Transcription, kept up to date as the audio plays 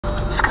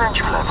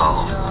Skręć w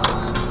lewo.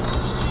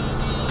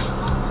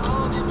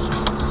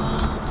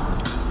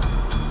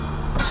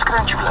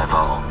 Skręć w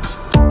lewo.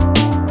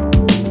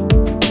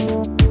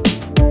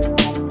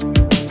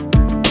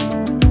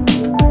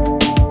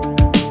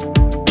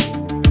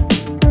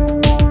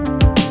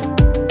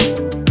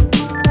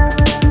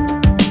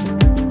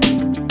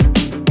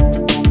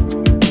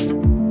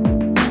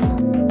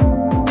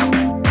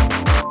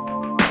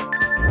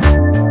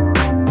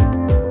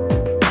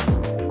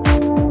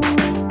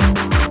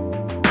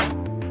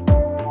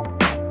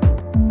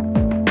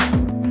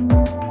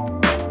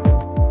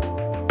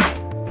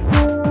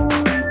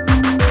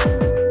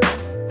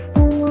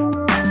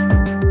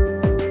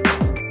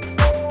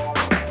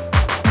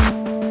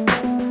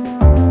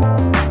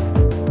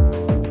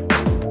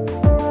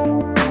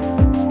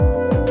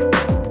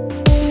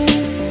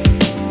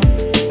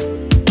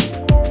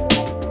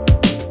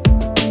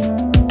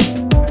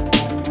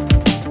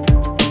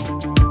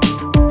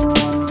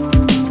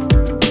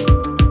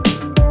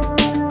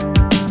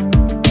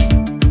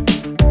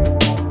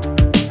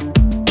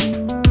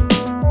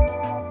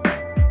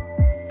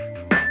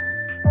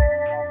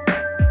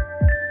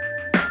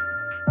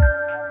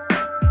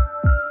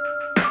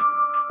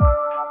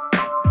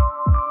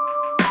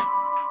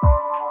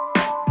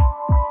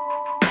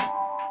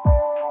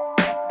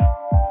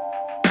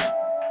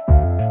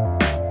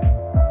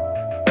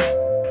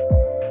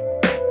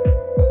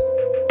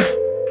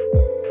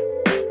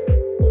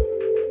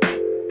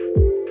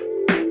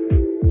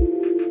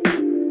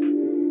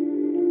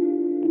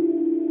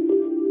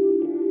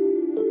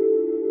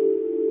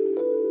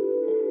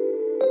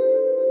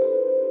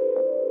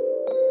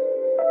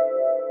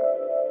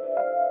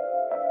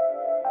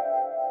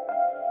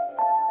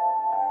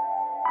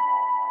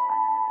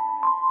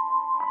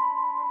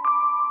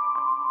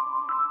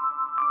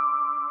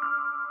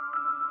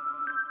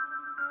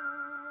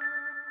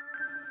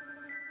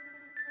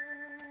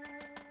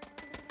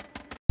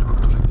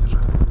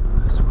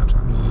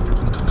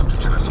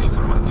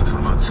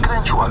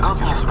 Skręć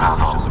łagodnie w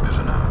prawo. Myślę sobie,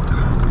 że na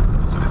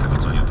podstawie tego,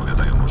 co oni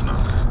opowiadają, można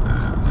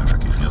już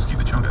jakieś wnioski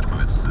wyciągać.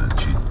 Powiedz,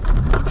 ci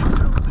młodzi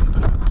kierowcy nie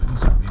doświadczeni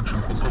są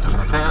większym kłopotem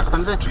na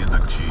drogach, czy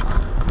jednak ci,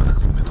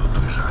 nazwijmy to,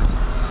 dojrzali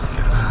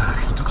kierowcy?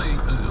 I tutaj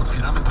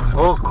otwieramy trochę...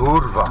 O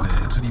kurwa!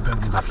 Czyli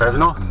pewnie za na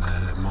pewno?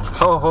 Może się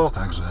zdarzyć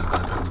tak, że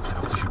pewni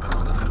kierowcy się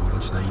będą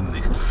denerwować na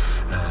innych.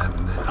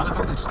 Ale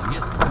faktycznie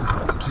jest ten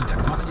problem. Czyli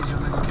tak, mamy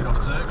niedzielnego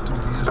kierowcę, który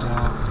wyjeżdża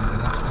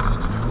raz w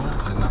tygodniu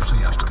na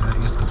przejażdżkę.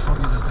 Jest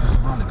potwornie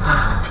zestresowany, bo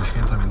zdarzają się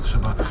święta, więc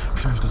trzeba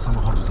wsiąść do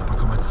samochodu,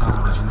 zapakować całą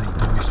rodzinę i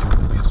dowieźć ją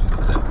bezpiecznie do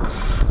celu.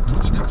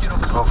 Drugi typ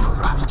kierowców,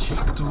 czyli ci,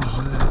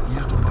 którzy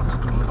jeżdżą bardzo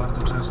dużo,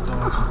 bardzo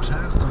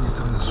często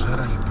niestety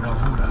zżera ich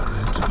brawura.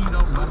 Czyli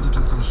bardzo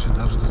często też się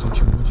zdarzy, to są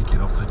ci młodzi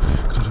kierowcy,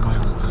 którzy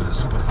mają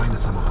super fajne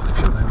samochody,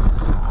 wsiadają do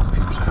tych samochodów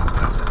i ruszają w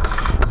trasę.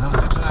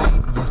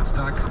 Zazwyczaj jest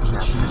tak, że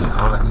ci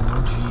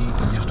młodzi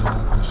jeżdżą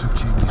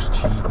szybciej niż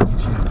ci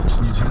niedzielni.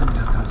 Ci niedzielni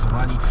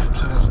zestresowani,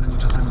 przerażeni,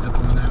 czasami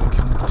zapominają o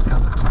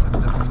kierunkowskazach,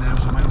 czasami zapominają,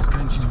 że mają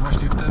skręcić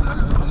właśnie w ten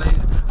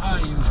aleję, a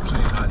i już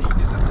przejechali i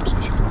niestety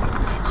zaczyna się problem.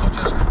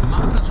 Chociaż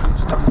mam wrażenie,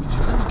 że tego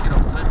niedzielnego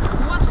kierowcę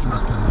łatwiej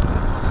rozpoznamy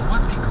na drodze,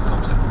 łatwiej go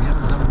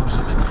zaobserwujemy,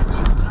 zauważymy i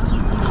od razu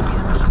już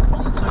wiemy, że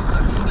on coś za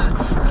chwilę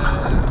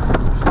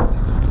może na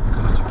tej drodze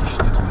wykonać jakiś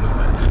niezły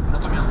numer.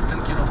 Natomiast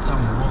ten kierowca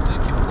młody,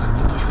 kierowca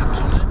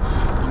niedoświadczony,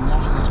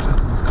 może nas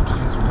często zaskoczyć,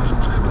 więc uważam,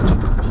 że chyba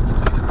ci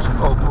niedoświadczeni,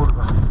 o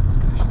kurwa,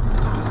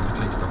 to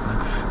niezwykle istotne,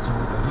 są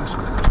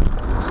większym zagrożeniem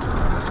na polskich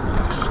drogach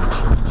niż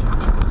ci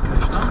niedzielni,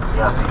 podkreślam.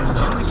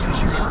 Niedzielny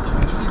kierowca to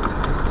nie jest ten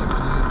kierowca,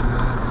 który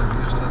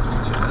wyjeżdża raz w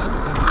niedzielę,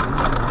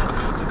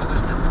 tylko to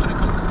jest ten, który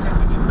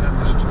jakby nie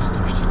ogarnia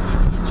rzeczywistości.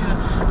 Jedzie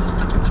z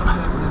takim trochę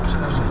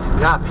przerażeniem.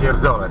 ja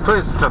pierdolę, to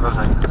jest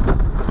przerażenie.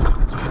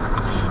 Co się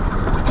nakłada?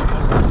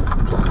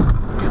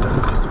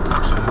 Jeden ze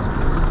słuchaczy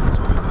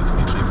słowie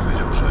telefonicznej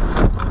powiedział, że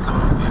to, co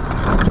jako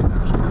najbardziej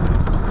także na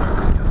drodze, to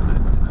brak jazdy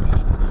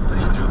dynamicznej. To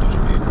nie chodzi o to,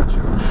 żeby jechać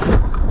już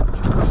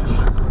szczególnie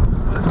szybko,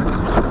 ale w taki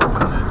sposób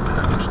wolny,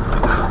 dynamiczny.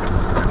 I teraz jak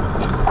my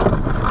możemy oczekiwać,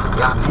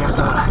 Ja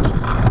pierdolę.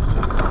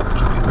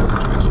 żeby jednak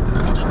zaczął jeździć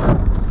dynamicznie.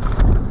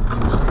 Nie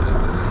możemy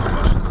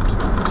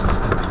oczekiwać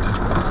niestety, i to jest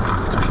problem,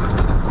 to się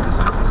już ten stres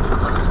na polskich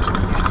drogach, czyli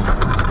jeśli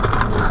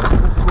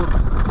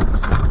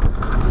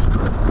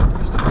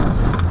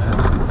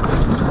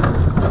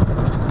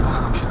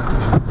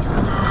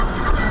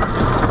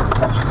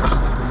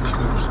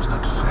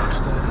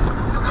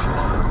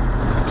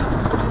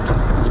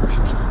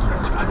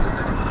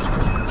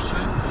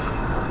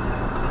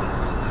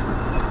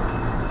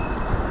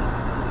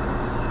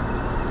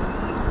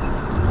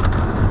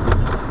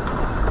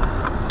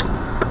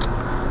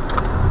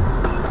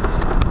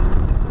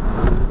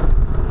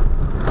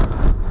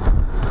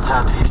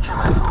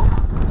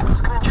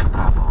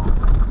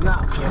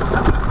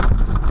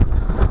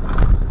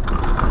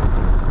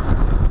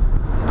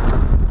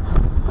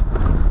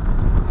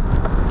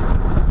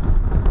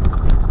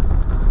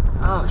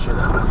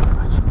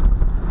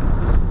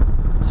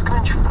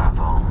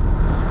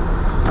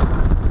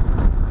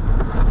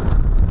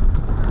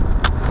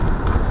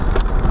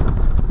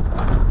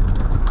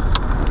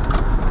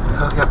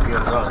Ja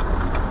pierdolę.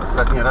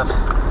 Ostatni raz.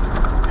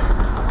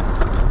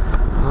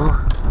 No.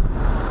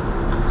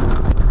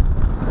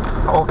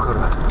 O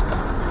kurwa.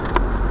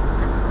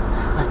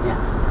 Nie.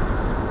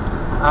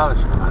 Ale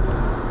się ma.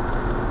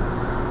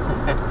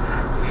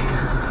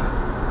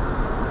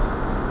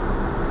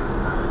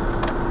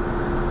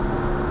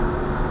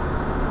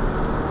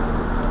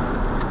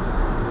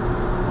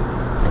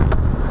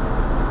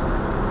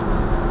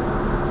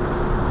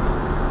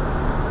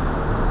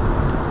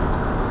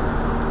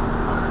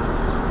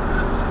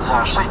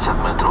 Za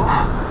 600 metrów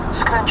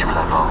skręć w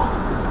lewo.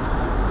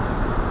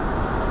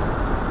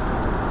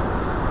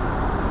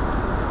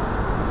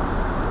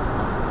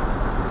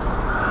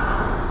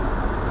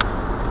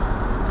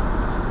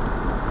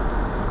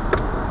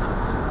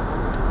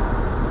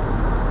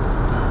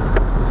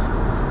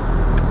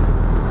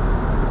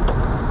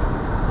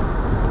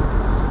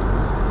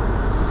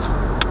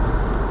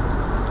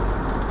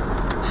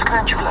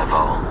 Skręć w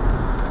lewo.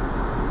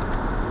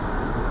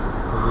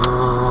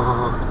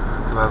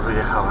 Chyba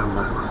wyjechałem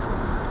na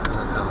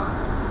całe.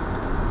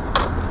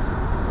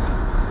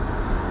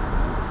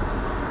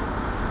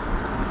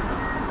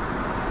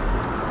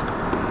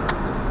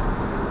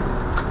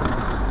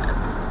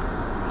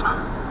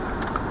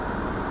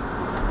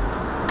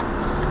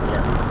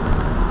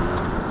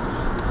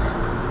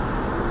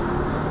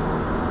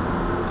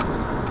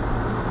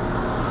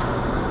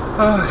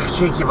 Och,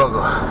 dzięki Bogu.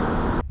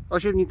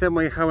 8 dni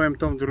temu jechałem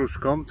tą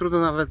dróżką, trudno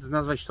nawet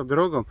nazwać to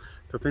drogą,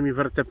 to tymi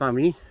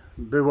wertepami.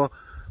 Było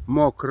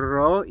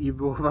mokro i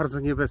było bardzo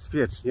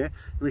niebezpiecznie.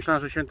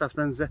 Myślałem, że święta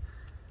spędzę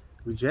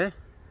gdzie?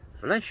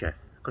 W lesie,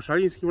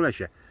 koszalińskim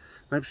lesie.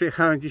 No i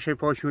przyjechałem dzisiaj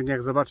po 8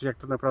 dniach zobaczyć, jak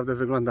to naprawdę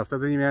wygląda.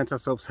 Wtedy nie miałem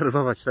czasu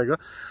obserwować tego,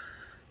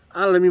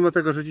 ale mimo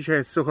tego, że dzisiaj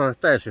jest sucho,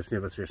 też jest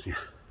niebezpiecznie.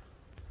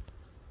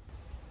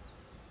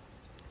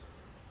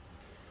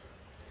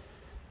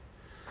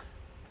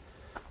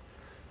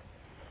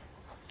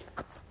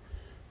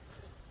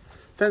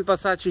 Ten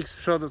pasacik z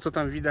przodu, co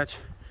tam widać,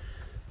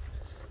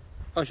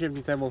 8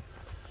 dni temu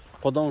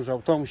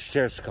podążał tą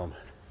ścieżką.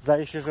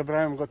 Zdaje się, że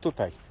brałem go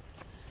tutaj.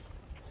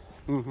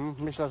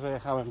 Myślę, że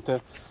jechałem te...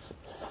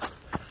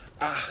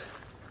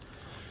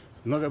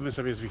 Nogę bym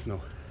sobie zwichnął.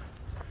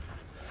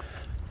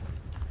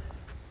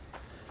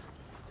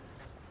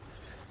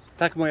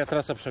 Tak moja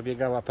trasa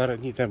przebiegała parę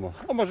dni temu.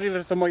 O, możliwe,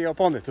 że to moje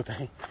opony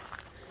tutaj.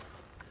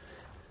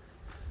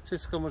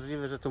 Wszystko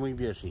możliwe, że to mój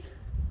bieżnik.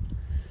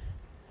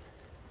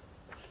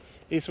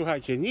 I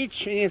słuchajcie, nic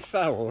się nie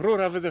stało.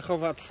 Rura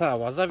wydechowa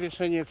cała,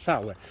 zawieszenie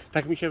całe.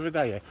 Tak mi się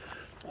wydaje.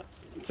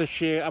 Coś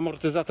się,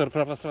 amortyzator,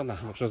 prawa strona,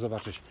 muszę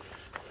zobaczyć.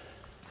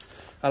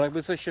 Ale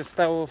jakby coś się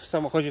stało w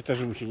samochodzie, też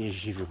bym się nie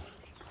zdziwił.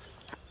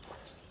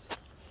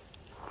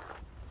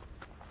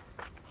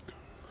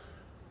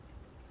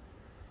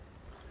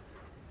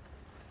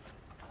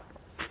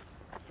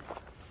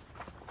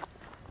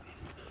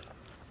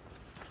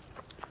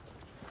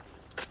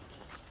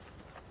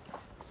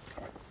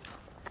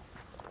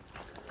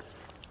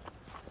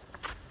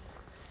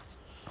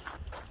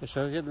 Jeszcze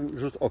jeden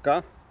rzut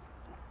oka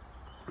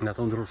na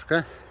tą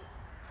dróżkę.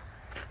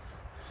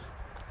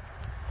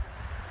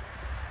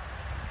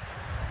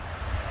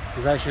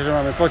 Zdaje się, że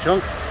mamy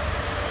pociąg.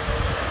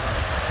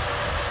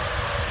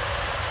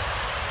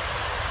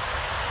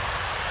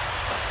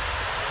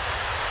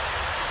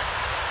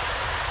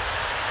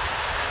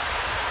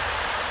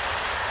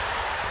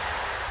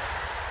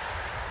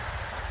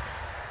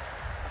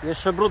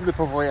 Jeszcze brudny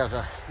po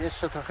wojażach.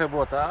 Jeszcze trochę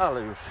błota,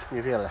 ale już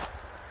niewiele.